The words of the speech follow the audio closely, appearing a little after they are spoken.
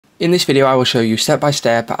In this video I will show you step by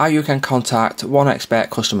step how you can contact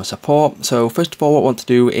OneXpert customer support. So first of all, what we want to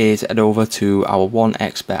do is head over to our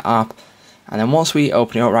OneXpert app, and then once we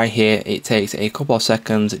open it up right here, it takes a couple of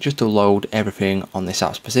seconds just to load everything on this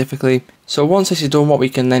app specifically. So once this is done, what we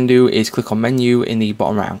can then do is click on menu in the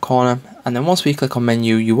bottom right hand corner, and then once we click on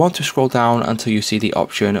menu, you want to scroll down until you see the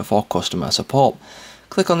option for customer support.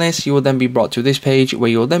 Click on this, you will then be brought to this page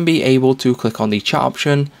where you will then be able to click on the chat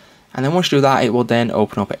option. And then once you do that, it will then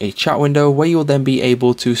open up a chat window where you will then be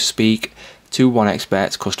able to speak to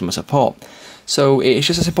OneXpert's customer support. So it's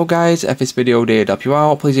just as simple, guys. If this video did help you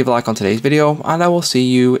out, please leave a like on today's video, and I will see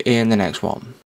you in the next one.